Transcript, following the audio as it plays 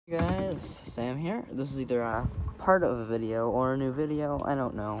Hey guys, Sam here. This is either a part of a video or a new video. I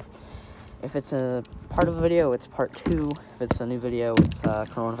don't know. If it's a part of a video, it's part 2. If it's a new video, it's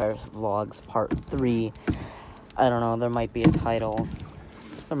Coronavirus Vlogs Part 3. I don't know. There might be a title.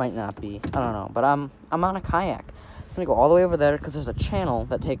 There might not be. I don't know. But I'm on a kayak. I'm gonna go all the way over there because there's a channel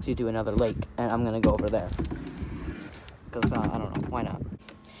that takes you to another lake, and I'm gonna go over there. Because I don't know. Why not?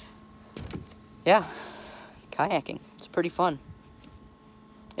 Yeah, kayaking. It's pretty fun.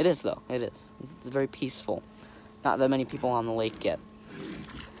 It is, though. It is. It's very peaceful. Not that many people on the lake yet.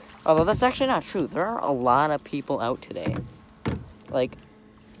 Although that's actually not true. There are a lot of people out today. Like,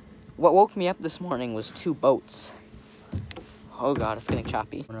 what woke me up this morning was 2 boats. Oh god, it's getting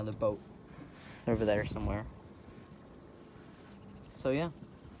choppy. Another boat over there somewhere. So yeah,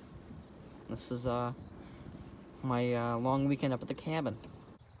 this is my long weekend up at the cabin.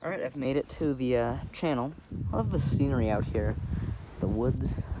 Alright, I've made it to the channel. I love the scenery out here. The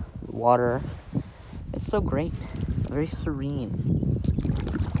woods, the water. It's so great. Very serene.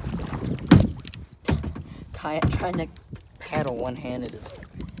 Trying to paddle one-handed is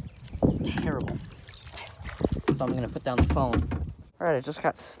terrible. So I'm gonna put down the phone. Alright, I just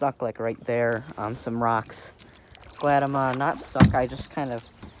got stuck like right there on some rocks. Glad I'm not stuck. I just kind of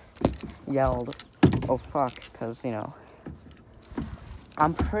yelled, oh fuck, because, you know,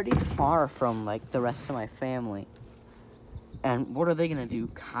 I'm pretty far from like the rest of my family. And what are they gonna do?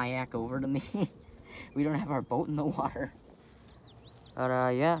 Kayak over to me? We don't have our boat in the water.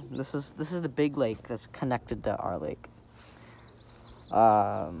 But yeah, this is the big lake that's connected to our lake.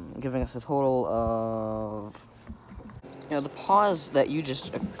 Giving us a total of, you know, the pause that you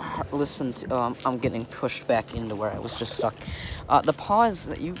just listened to. I'm getting pushed back into where I was just stuck. The pause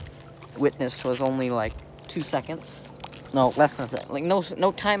that you witnessed was only like 2 seconds. No, less than a second. Like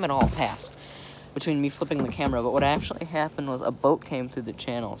no time at all passed between me flipping the camera. But what actually happened was a boat came through the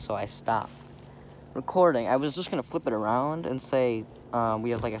channel, so I stopped recording. I was just gonna flip it around and say we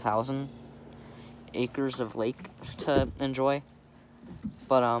have like 1,000 acres of lake to enjoy,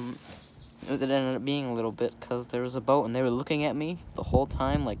 but it ended up being a little bit because there was a boat and they were looking at me the whole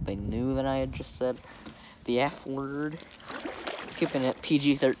time like they knew that I had just said the F word. Keeping it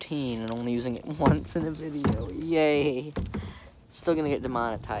PG-13 and only using it once in a video. Yay! Still gonna get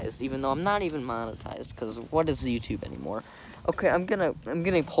demonetized, even though I'm not even monetized, because what is YouTube anymore? Okay, I'm gonna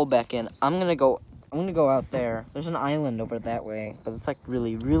pull back in. I'm gonna go out there. There's an island over that way, but it's like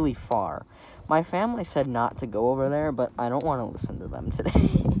really, really far. My family said not to go over there, but I don't want to listen to them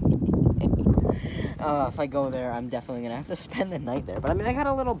today. If I go there, I'm definitely gonna have to spend the night there. But I mean, I got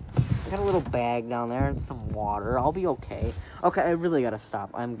a little bag down there and some water. I'll be okay. Okay, I really gotta stop.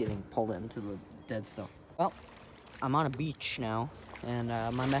 I'm getting pulled into the dead stuff. Well, I'm on a beach now, and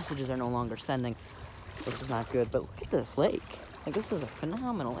my messages are no longer sending, which is not good. But look at this lake. Like, this is a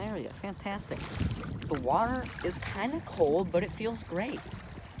phenomenal area. Fantastic. The water is kind of cold, but it feels great.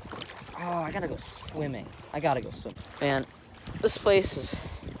 Oh, I gotta go swimming. Man, this place is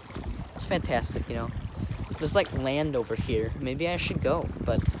fantastic, you know. There's like land over here. Maybe I should go,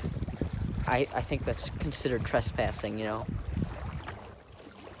 but I think that's considered trespassing, you know.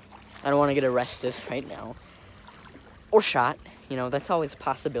 I don't want to get arrested right now. Or shot, you know, that's always a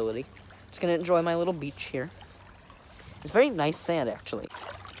possibility. Just gonna enjoy my little beach here. It's very nice sand, actually.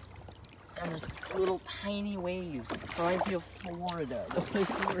 And there's little tiny waves. So I feel Florida, the place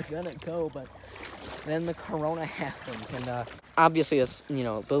we were gonna go, but then the corona happened. And obviously it's, you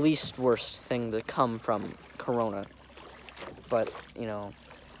know, the least worst thing to come from corona. But, you know,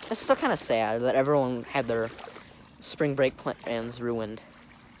 it's still kind of sad that everyone had their spring break plans ruined.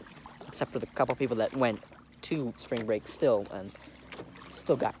 Except for the couple people that went to spring break still and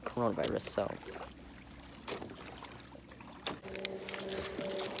still got coronavirus, so.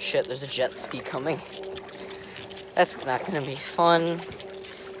 Shit, there's a jet ski coming. That's not gonna be fun.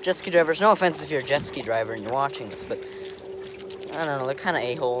 Jet ski drivers, no offense if you're a jet ski driver and you're watching this, but I don't know, they're kind of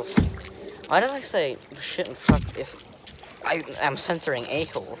a-holes. Why did I say shit and fuck if I'm censoring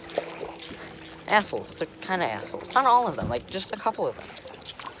a-holes? Assholes, they're kind of assholes. Not all of them, like just a couple of them.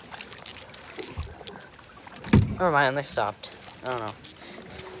 Never mind, they stopped. I don't know.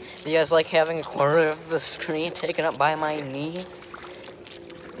 Do you guys like having a quarter of the screen taken up by my knee?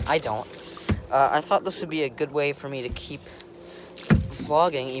 I don't. I thought this would be a good way for me to keep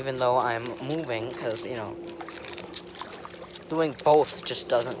vlogging even though I'm moving, because, you know, doing both just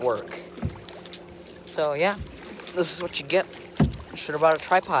doesn't work. So, yeah, this is what you get. I should have brought a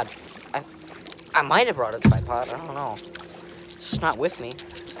tripod. I might have brought a tripod, I don't know. It's just not with me.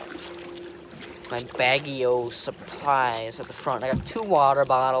 My baggy-o supplies at the front. I got 2 water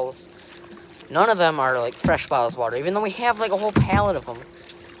bottles. None of them are like fresh bottles of water, even though we have like a whole pallet of them.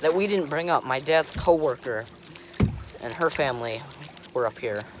 that we didn't bring up. My dad's coworker and her family were up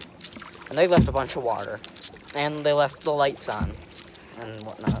here, and they left a bunch of water, and they left the lights on and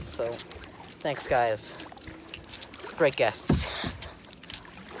whatnot. So, thanks, guys. Great guests.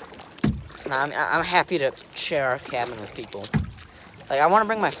 Now, I'm happy to share our cabin with people. Like, I want to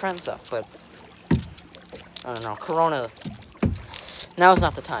bring my friends up, but I don't know. Corona. Now's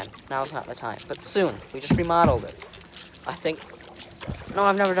not the time. Now's not the time. But soon. We just remodeled it. I think. No,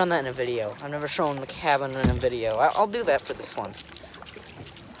 I've never done that in a video. I've never shown the cabin in a video. I'll do that for this one.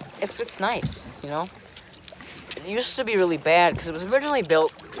 It's nice, you know? It used to be really bad because it was originally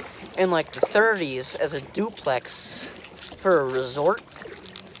built in like the 30s as a duplex for a resort.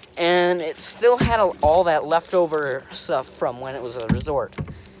 And it still had all that leftover stuff from when it was a resort.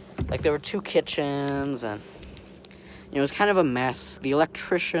 Like there were 2 kitchens and it was kind of a mess. The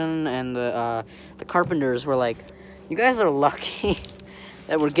electrician and the carpenters were like, "You guys are lucky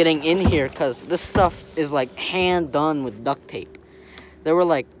that we're getting in here because this stuff is like hand done with duct tape." There were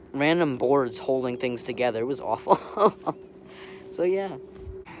like random boards holding things together. It was awful. So yeah,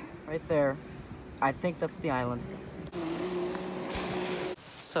 right there. I think that's the island.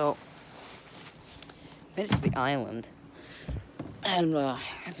 So made it to the island, and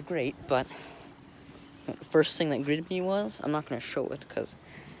it's great. But the first thing that greeted me was, I'm not gonna show it because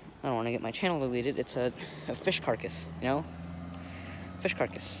I don't want to get my channel deleted. It's a fish carcass, you know? Fish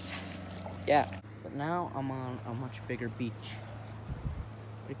carcass. Yeah. But now I'm on a much bigger beach.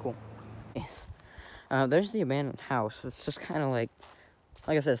 Pretty cool. Yes. There's the abandoned house. It's just kind of like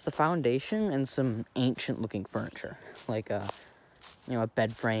I said, it's the foundation and some ancient-looking furniture. Like, you know, a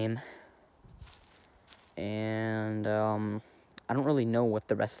bed frame. And, I don't really know what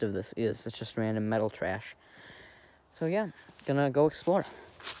the rest of this is. It's just random metal trash. So, yeah, gonna go explore.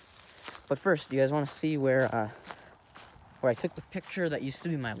 But first, do you guys want to see where I took the picture that used to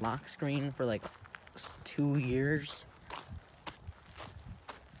be my lock screen for, like, 2 years?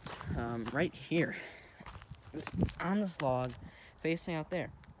 Right here. On this log, facing out there.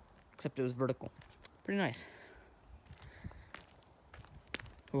 Except it was vertical. Pretty nice.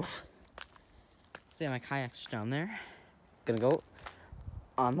 Oof. See, my kayak's just down there. Gonna go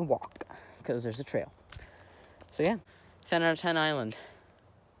on the walk, because there's a trail. So yeah, 10 out of 10 island.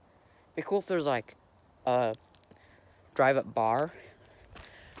 Be cool if there's like a drive-up bar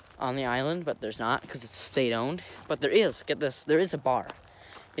on the island, but there's not, because it's state-owned. But there is, get this, there is a bar.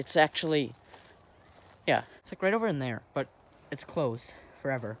 It's actually, yeah, it's like right over in there, but it's closed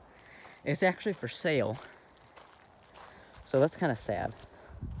forever. It's actually for sale. So that's kind of sad.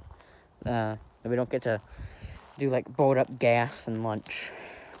 That we don't get to do like boat up gas and lunch.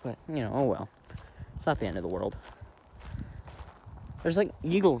 But, you know, oh well. It's not the end of the world. There's like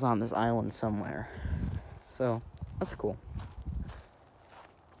eagles on this island somewhere. So, that's cool.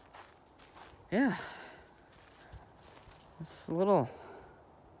 Yeah. It's a little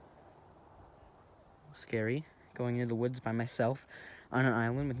scary going into the woods by myself on an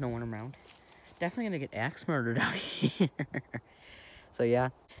island with no one around. Definitely gonna get axe murdered out here. So yeah,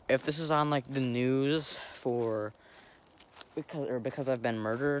 if this is on like the news for because I've been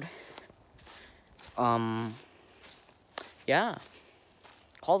murdered, yeah,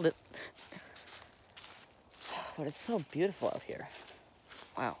 called it. But it's so beautiful out here.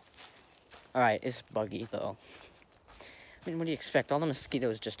 Wow. All right, it's buggy though. I mean, what do you expect? All the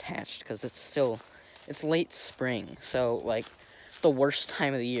mosquitoes just hatched because it's late spring, so like the worst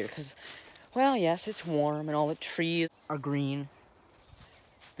time of the year. Because, well, yes, it's warm and all the trees are green.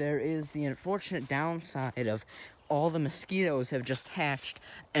 There is the unfortunate downside of all the mosquitoes have just hatched,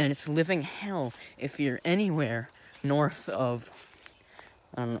 and it's living hell if you're anywhere north of,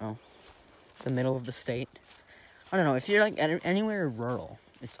 I don't know, the middle of the state. I don't know, if you're like anywhere rural,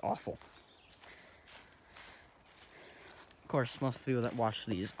 it's awful. Of course, most people that watch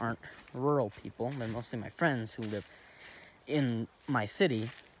these aren't rural people. They're mostly my friends who live in my city,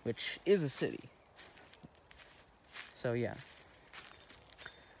 which is a city. So, yeah.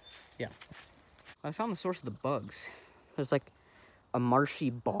 Yeah. I found the source of the bugs. There's like a marshy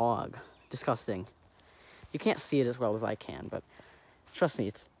bog. Disgusting. You can't see it as well as I can, but trust me,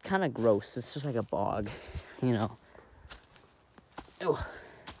 it's kind of gross. It's just like a bog, you know. Ew.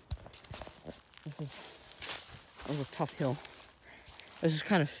 This is a tough hill. This is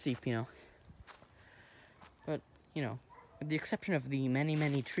kind of steep, you know. But, you know, with the exception of the many,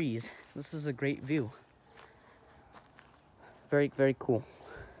 many trees, this is a great view. Very, very cool.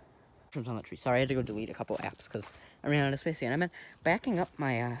 On that tree. Sorry, I had to go delete a couple apps because I ran out of space again. I've been backing up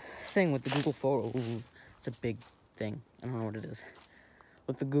my thing with the Google Photos. Ooh, it's a big thing. I don't know what it is.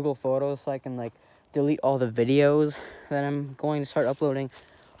 With the Google Photos, so I can like delete all the videos that I'm going to start uploading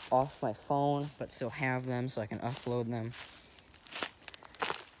off my phone, but still have them so I can upload them.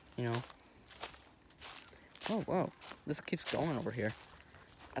 You know. Oh, whoa. This keeps going over here.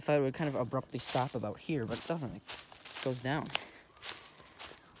 I thought it would kind of abruptly stop about here, but it doesn't. It goes down.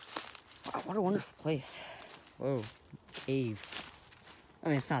 Wow, what a wonderful place. Whoa. Cave. I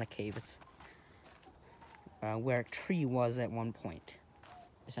mean, it's not a cave. It's where a tree was at one point,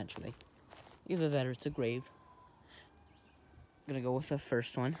 essentially. Either that or it's a grave. I'm gonna go with the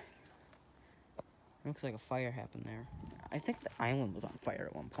first one. Looks like a fire happened there. I think the island was on fire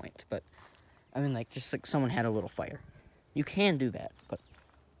at one point, but I mean, like, just like someone had a little fire. You can do that, but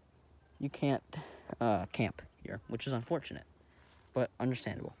you can't camp here, which is unfortunate, but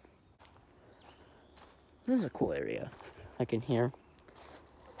understandable. This is a cool area, I can hear.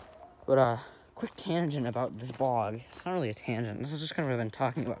 But quick tangent about this bog. It's not really a tangent. This is just kind of what I've been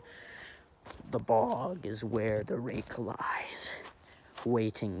talking about. The bog is where the rake lies,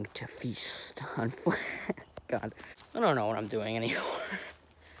 waiting to feast on God, I don't know what I'm doing anymore.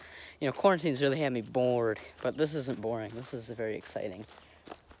 You know, quarantine's really had me bored, but this isn't boring. This is very exciting.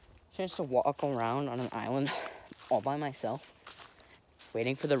 Chance to walk around on an island all by myself,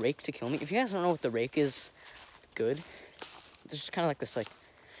 waiting for the rake to kill me. If you guys don't know what the rake is, good. It's just kind of like this, like,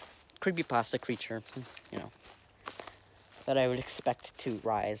 creepypasta creature, you know, that I would expect to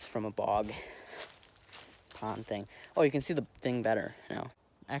rise from a bog pond thing. Oh, you can see the thing better now.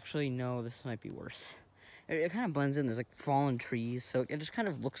 Actually, no, this might be worse. It kind of blends in. There's like fallen trees, so it just kind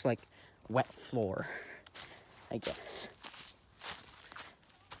of looks like wet floor, I guess.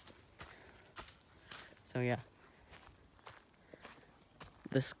 So yeah,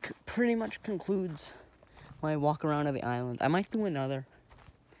 this pretty much concludes my walk around of the island. I might do another,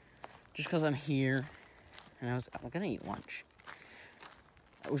 just because I'm here, and I'm gonna eat lunch.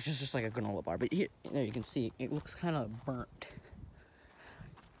 It was just like a granola bar, but here, there you can see, it looks kind of burnt.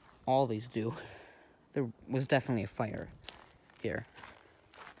 All these do. There was definitely a fire here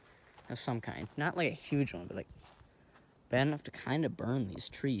of some kind. Not like a huge one, but like bad enough to kind of burn these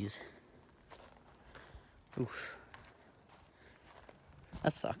trees. Oof.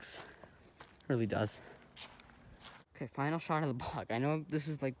 That sucks. Really does. Okay, final shot of the bog. I know this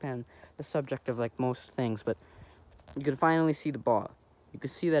is like been the subject of like most things, but you can finally see the bog. You can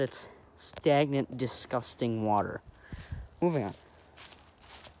see that it's stagnant, disgusting water. Moving on.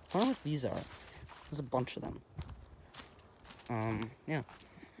 I wonder what these are. There's a bunch of them. Yeah.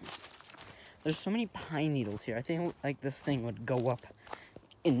 There's so many pine needles here. I think like this thing would go up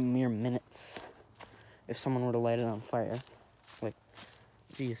in mere minutes if someone were to light it on fire. Like,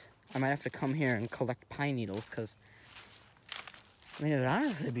 geez, I might have to come here and collect pine needles, because I mean, it would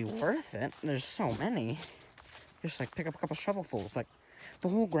honestly be worth it. There's so many. Just like pick up a couple shovelfuls. Like, the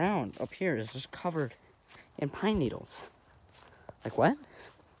whole ground up here is just covered in pine needles. Like, what?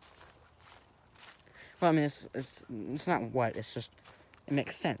 Well, I mean, it's not what, it's just, it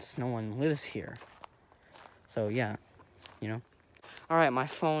makes sense. No one lives here. So, yeah, you know. All right, my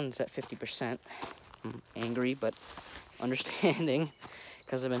phone's at 50%. I'm angry, but understanding,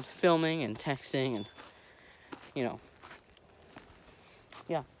 because I've been filming and texting and, you know.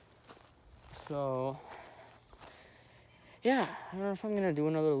 Yeah. So, yeah, I don't know if I'm going to do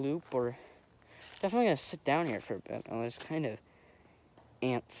another loop, or definitely going to sit down here for a bit. Oh, there's kind of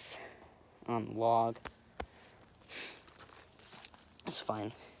ants on the log. It's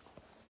fine.